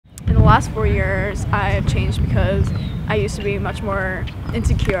last 4 years I've changed because I used to be much more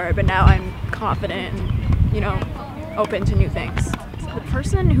insecure, but now I'm confident and, you know, open to new things. The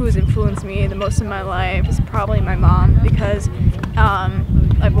person who has influenced me the most in my life is probably my mom, because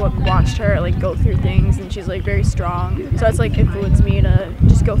I've watched her like go through things, and she's like very strong, so that's like influenced me to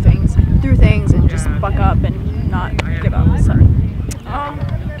just go through things and just buck up and not give up. So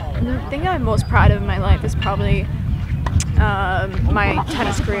the thing I'm most proud of in my life is probably my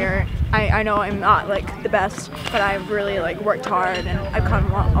tennis career. I know I'm not like the best, but I've really like worked hard, and I've come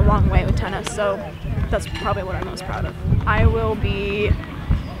a long way with tennis, so that's probably what I'm most proud of. I will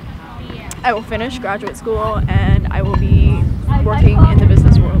finish graduate school, and I will be working in the business